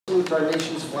to our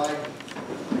nation's flag. I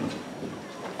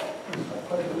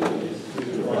pledge allegiance to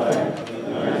the flag of the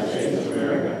United States of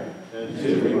America and to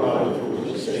the republic for which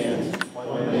it stands,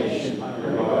 one nation,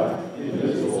 under God,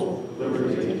 indivisible, with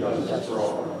liberty and justice for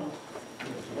all.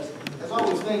 As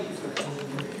always, thank you for that.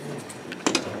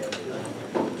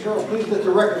 Cheryl, please let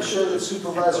the record show that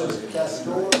Supervisors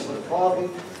Castellas, Clawby,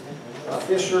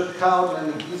 Fisher, Cowden,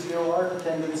 and Gizio are in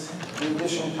attendance. In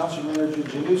addition, Township Manager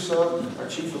Januso, our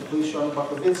Chief of Police, Sean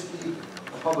Bukovinsky,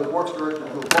 our Public Works Director,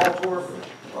 Bill Baltorf,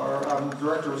 our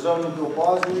Director of Zoning, Bill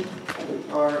Bosley,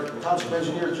 our Township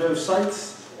Engineer, Joe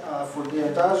Seitz, for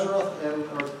Dan Dazaroff,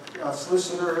 and our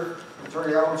Solicitor,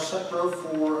 Attorney Alan Shepro,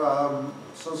 for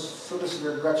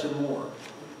Solicitor Gretchen Moore.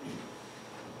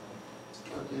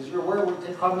 Okay, as you're aware, we'll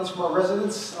take comments from our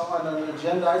residents on an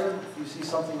agenda item. If you see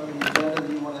something on the agenda that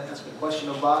you want to ask a question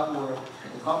about or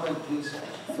a comment, please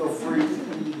feel free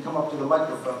to come up to the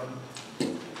microphone.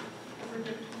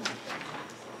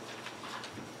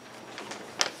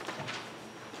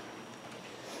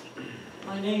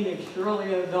 My name is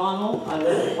Shirley O'Donnell. I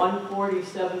live at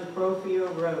 147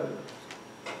 Profio Road.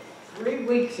 3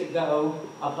 weeks ago,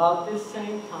 about this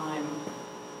same time,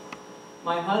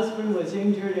 my husband was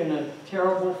injured in a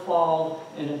terrible fall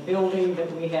in a building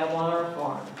that we have on our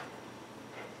farm.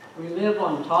 We live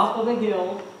on top of a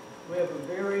hill. We have a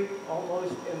very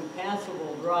almost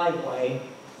impassable driveway,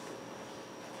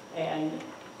 and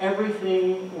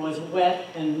everything was wet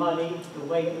and muddy the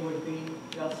way it would be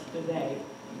just today.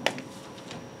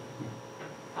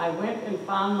 I went and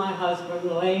found my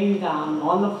husband laying down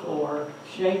on the floor,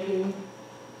 shaking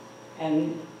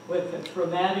and with a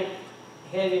traumatic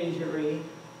head injury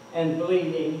and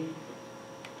bleeding.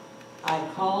 I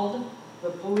called the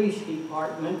police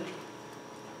department,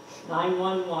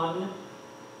 911.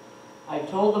 I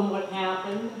told them what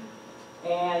happened,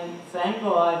 and thank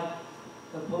God,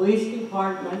 the police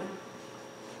department,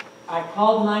 I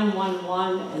called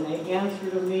 911 and they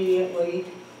answered immediately.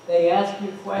 They asked me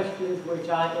questions which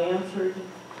I answered.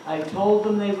 I told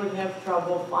them they would have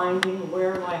trouble finding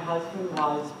where my husband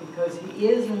was because he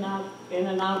is in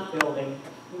an outbuilding.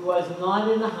 He was not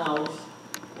in the house,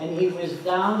 and he was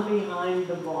down behind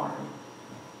the barn.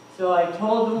 So I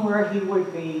told them where he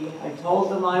would be. I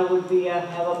told them I would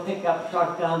have a pickup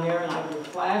truck down there, and I would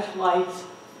flash lights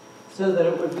so that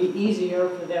it would be easier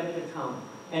for them to come.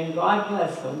 And God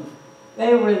bless them.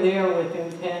 They were there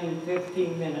within 10,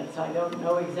 15 minutes. I don't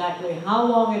know exactly how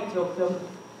long it took them,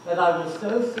 but I was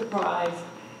so surprised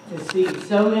to see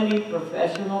so many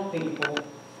professional people,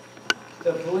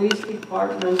 the police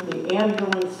department, the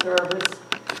ambulance service,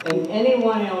 and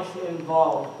anyone else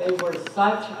involved. They were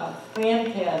such a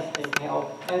fantastic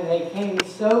help, and they came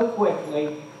so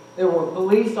quickly. There were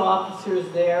police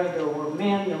officers there were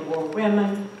men, there were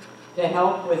women to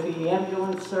help with the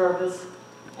ambulance service,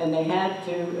 and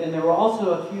and there were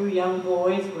also a few young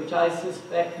boys, which I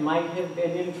suspect might have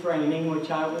been in training, which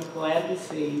I was glad to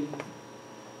see.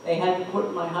 They had to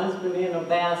put my husband in a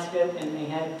basket, and they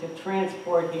had to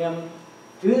transport him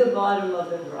to the bottom of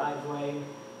the driveway,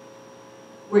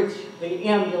 which the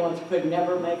ambulance could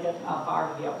never make it up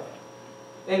our hill.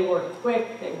 They were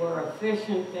quick, they were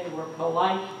efficient, they were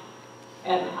polite,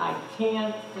 and I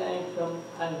can't thank them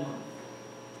enough.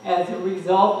 As a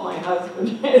result, my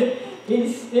husband,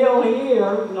 he's still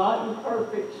here, not in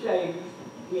perfect shape.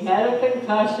 He had a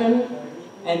concussion,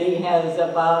 and he has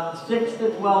about 6 to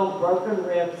 12 broken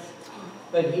ribs,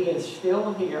 but he is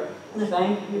still here.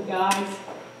 Thank you, guys.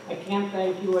 I can't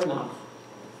thank you enough.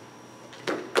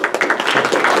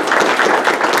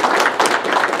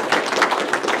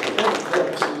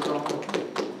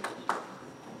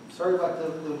 Sorry about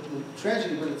the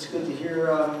tragedy, but it's good to hear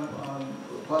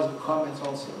positive comments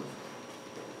also.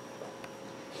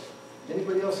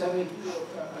 Anybody else have any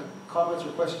comments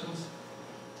or questions?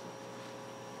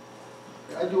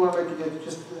 I do want to make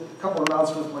just a couple of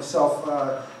announcements myself.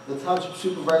 The Township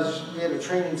Supervisors, we had a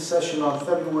training session on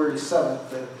February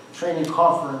 7th, a training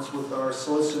conference with our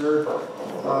solicitor.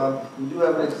 We do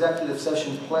have an executive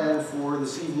session planned for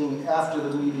this evening after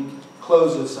the meeting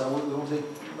closes. We won't take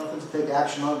nothing to take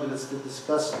action on, but it's to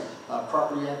discuss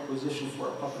property acquisition for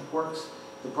our Public Works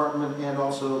Department and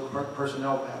also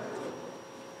personnel matter.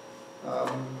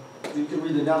 You can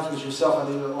read the announcements yourself. I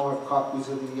think you all have copies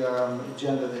of the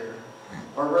agenda there.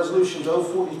 Our resolution is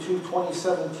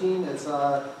 042-2017. It's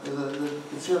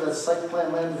considered as site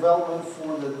plan land development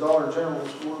for the Dollar General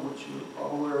Store, which you are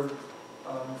aware of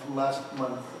from last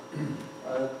month.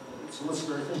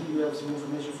 Solicitor, I think you have some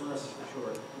information for us.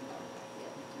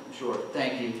 Sure.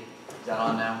 Thank you. Is that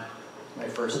on now? My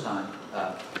first time.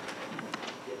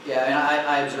 Yeah, and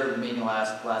I observed the meeting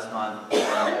last month, and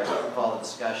I recall the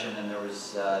discussion, and there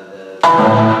was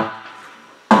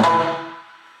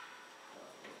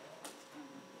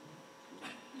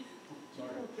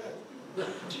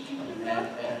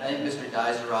And I think Mr.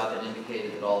 Deiseroth had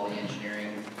indicated that all the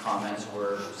engineering comments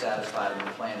were satisfied and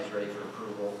the plan is ready for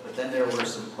approval. But then there were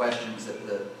some questions that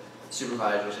the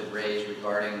supervisors had raised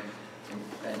regarding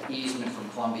an easement from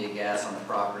Columbia Gas on the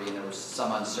property, and there was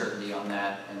some uncertainty on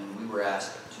that, and we were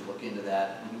asked to look into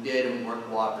that. And we did, and we worked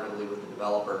cooperatively with the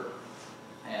developer.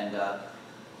 And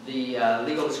the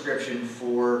legal description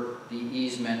for the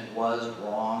easement was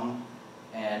wrong.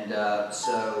 And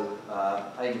so I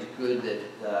think it's good that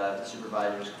the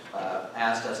supervisors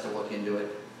asked us to look into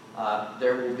it.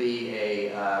 There will be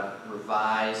a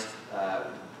revised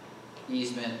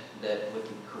easement that with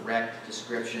the correct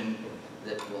description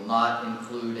that will not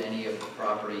include any of the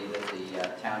property that the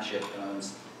township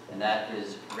owns. And that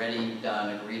is ready,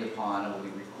 done, agreed upon, and will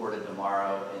be recorded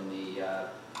tomorrow in the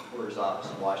Recorder's Office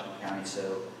in Washington County.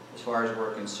 So as far as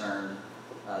we're concerned,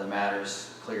 the matter's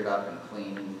cleared up and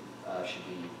clean and should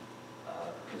be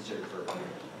considered for approval.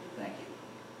 Thank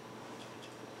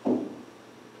you.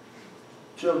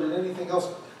 Joe, did anything else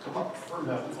come up for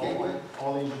No, Gateway?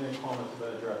 all the engineering comments have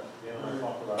been addressed. Yeah, I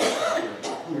talked about it.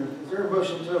 Is there a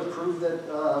motion to approve that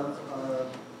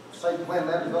site plan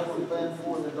and development plan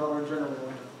for the Dollar General?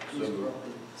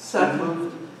 Second.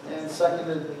 Moved and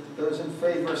seconded. Those in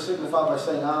favor signify by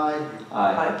saying aye.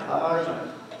 Aye. Aye.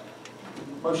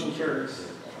 Motion carries.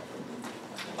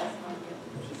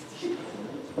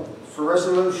 For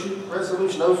resolution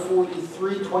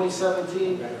 043,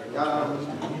 2017,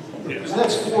 these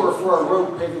next four are for our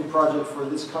road paving project for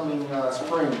this coming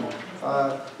spring.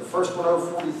 The first one,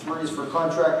 043, is for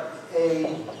contract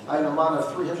A, an amount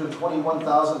of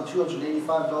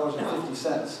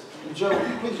 $321,285.50. And Joe,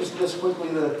 can you please just list quickly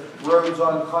the roads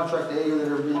on contract A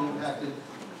that are being impacted?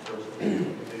 Do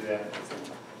that.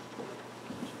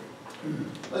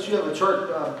 Unless you have a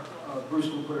chart, Bruce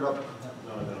can put it up.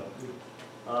 No.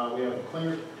 We have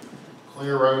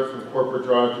Clear Road from Corporate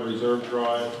Drive to Reserve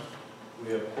Drive. We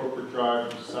have Corporate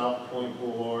Drive from South Point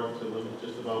Boulevard to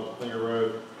just above Clear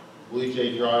Road. Blue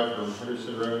Jay Drive from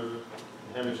Henderson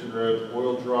Road,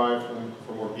 Oil Drive from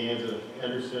Organza to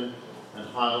Henderson, and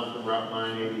Highland from Route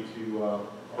 980 to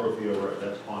Profio Road.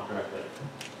 That's contract A.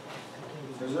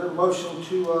 Is there a motion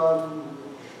to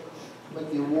make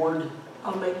the award?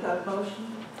 I'll make that motion.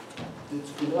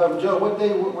 Joe, what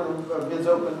day were bids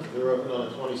open? They're open on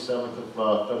the 27th of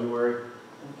February. Okay.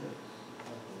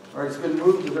 All right, it's been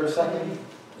moved. Is there a second?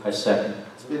 I second.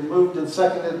 It's been moved and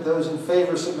seconded. Those in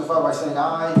favor signify by saying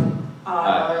aye.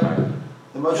 Aye.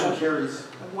 The motion carries.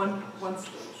 One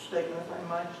statement, if I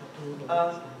might.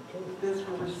 Bids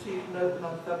were received and opened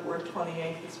on February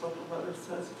 28th, is what the letter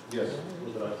says. Yes.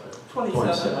 What did I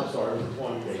say? 27th. I'm sorry, it was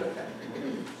 28th. Okay.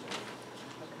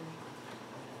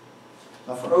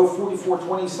 For 044,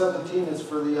 2017 is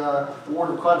for the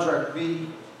award of contract B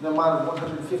in the amount of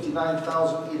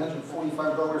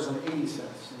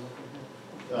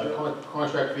 $159,845.80.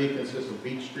 Contract B consists of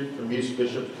Beach Street from Muse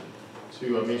Bishop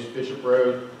to Muse Bishop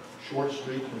Road, Short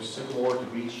Street from Sycamore to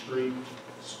Beach Street,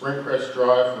 Springcrest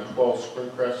Drive from 12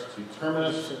 Springcrest to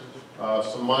Terminus,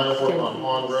 some minor work on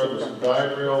Hahn Road with some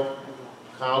guide rail,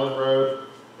 Cowden Road,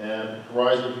 and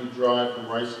Horizon View Drive from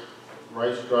Rice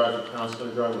Drive to Town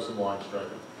Center Drive with some line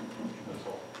striping. That's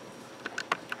all.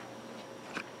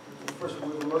 First, we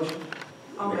have a motion.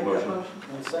 I'll make that motion.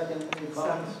 And second, any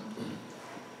comments?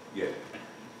 Yeah.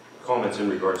 Comments in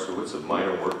regards to what's the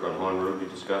minor work on Hahn Road you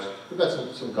discussed? We've got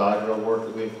some guide rail work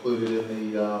that we included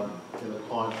in the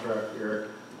contract, Eric.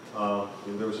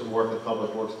 There was some work that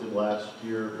Public Works did last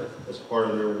year as part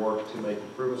of their work to make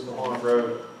improvements to Hahn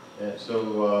Road. And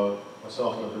so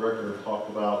myself and the director have talked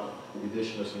about the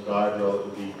addition of some guide rail that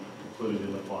would be included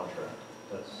in the contract.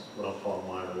 That's what I'm calling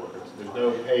minor work. There's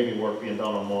no paving work being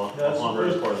done on Hahn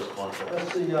Road as part of this contract.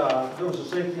 That's there was a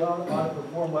safety audit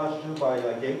performed last year by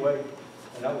Gateway,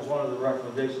 and that was one of the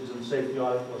recommendations in the safety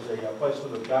audit was a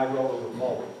placement of guide rail over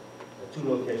culvert at 2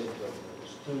 locations over there.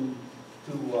 There's two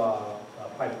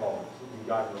pipe culverts, the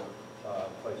guide rail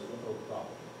placed over top.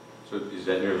 So is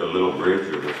that near the little bridge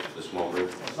or the small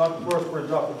bridge? It's not the first bridge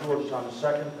off of Georgetown, the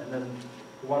second, and then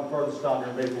the one furthest down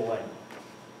near Maple Lane.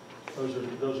 Those are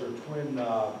twin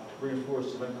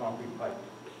reinforced cement concrete pipe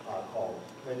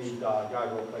culverts. They need guide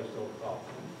rail placed over top.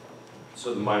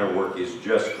 So the minor work is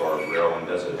just guardrail and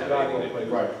doesn't have anything to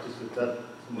do. Right, just that,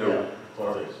 No. yeah,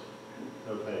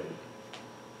 no paving.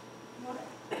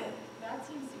 That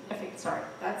seems significant, sorry,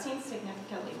 that seems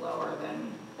significantly lower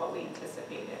than what we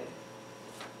anticipated.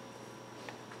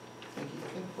 Thank you.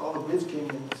 think all the bids came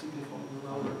in significantly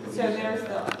lower. So there's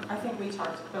the, I think we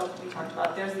talked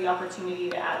about, there's the opportunity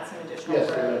to add some additional Yes,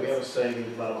 roads. we have a savings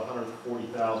of about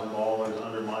 $140,000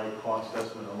 under my cost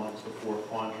estimate amongst the 4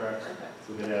 contracts. Perfect.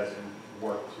 We could add some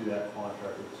work to that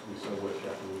contract if we so wish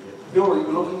after we get. Bill, are you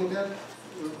looking at that?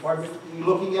 Pardon me? Are you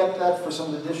looking at that for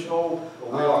some additional?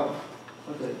 We are.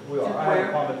 Okay, We are. I have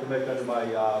a comment to make under my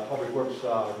Public Works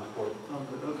report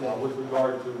okay, with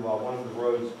regard to one of the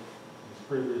roads as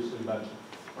previously mentioned.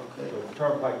 okay. So the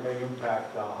turnpike may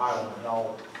impact Highland, and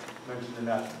I'll mention in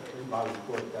that in my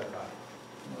report at that time.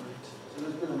 All right. So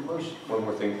there's been a motion. One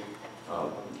more thing.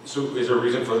 So is there a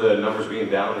reason for the numbers being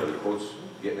down or the quotes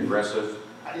getting aggressive?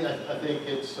 I think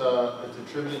it's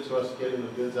attributed to us getting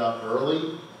the bids out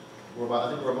early. I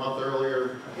think we're a month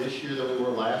earlier this year than we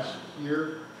were last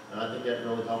year, and I think that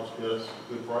really helps get us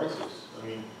good prices. I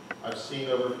mean, I've seen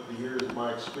over the years, in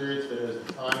my experience, that as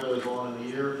the time goes on in the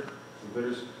year, the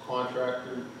bidders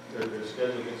contractor, their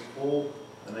schedule gets full,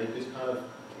 and they just kind of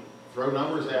throw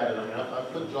numbers at it. I mean, I've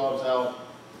put jobs out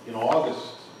in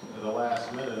August at the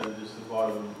last minute and just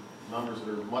thought of numbers that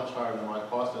are much higher than my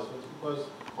cost estimates because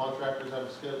contractors have a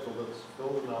schedule that's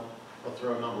filled enough, they'll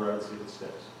throw a number out and see if it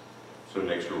sticks. So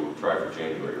next year we'll try for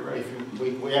January, right? If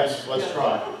yes, let's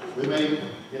try. We may,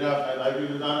 I've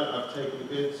even done it, I've taken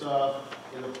bids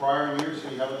in the prior years, so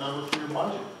you have a number for your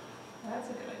budget. That's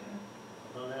a good idea.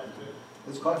 I've done that too.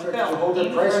 This contract Bill, will hold thank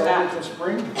that you price for all the way that. till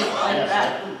spring? Like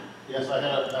that. Yes, I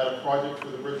had a project for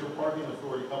the Bridgeville Parking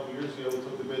Authority a couple of years ago. We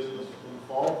took the bids in the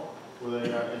fall with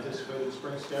a anticipated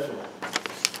spring schedule.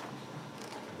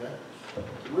 Okay?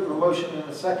 We have a motion and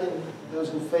a second.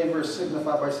 Those in favor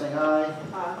signify by saying aye.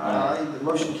 Aye. The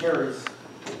motion carries.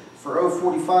 For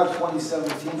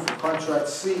 045-2017 for contract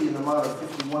C in the amount of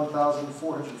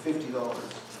 $51,450.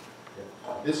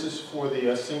 This is for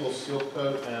the single seal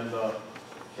coat and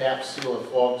cap seal or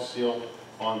fog seal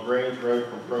on Grange Road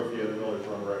from Profio to Village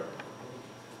Run Road.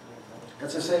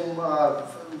 That's the same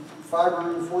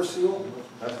fiber and force seal?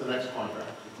 That's the next contract.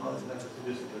 Oh, that's next.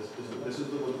 This is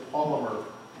with polymer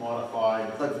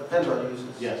modified. Like the PennDOT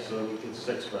uses? Yes, so it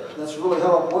sticks better. That's really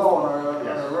held up well on our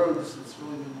Yes. roads. It's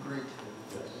really been great.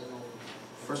 Yes.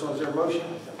 First one, is there a motion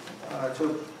to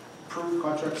approve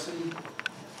contract C?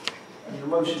 Need a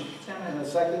motion and a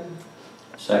second?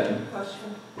 Second.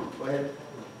 Question, Go ahead.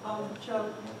 Joe,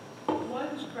 why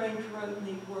does Grange Road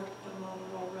need work done on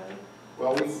it already?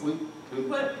 Well,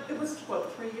 It was,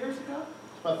 what, 3 years ago?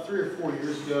 about 3 or 4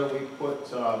 years ago,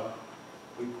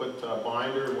 we put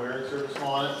binder and wearing surface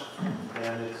on it,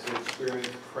 and it's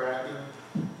experienced cracking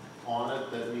on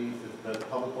it that the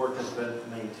public work has been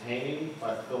maintaining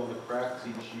by filling the cracks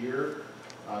each year.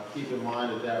 Keep in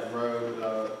mind that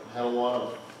road had a lot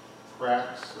of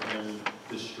cracks and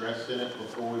distress in it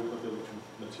before we put the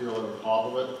material over top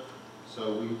of it.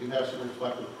 So we do have some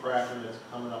reflective cracking that's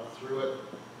coming up through it.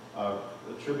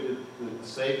 Attributed the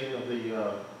saving of the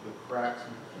cracks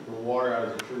and keeping the water out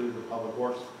is attributed to Public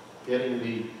Works. Getting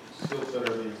the seal coat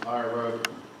of the entire road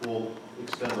will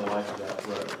extend the life of that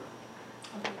road.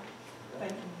 Okay.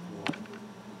 Thank you.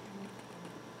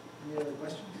 Any other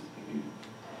questions?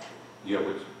 Yeah,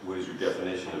 what is your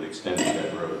definition of extending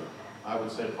that road? I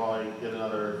would say probably get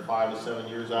another 5 to 7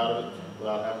 years out of it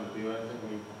without having to do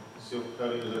anything. Seal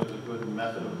coating is a good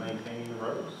method of maintaining the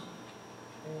roads.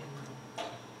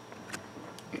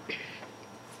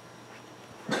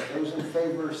 Those in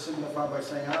favor signify by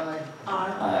saying aye.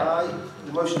 Aye. Aye.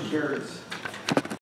 The motion carries.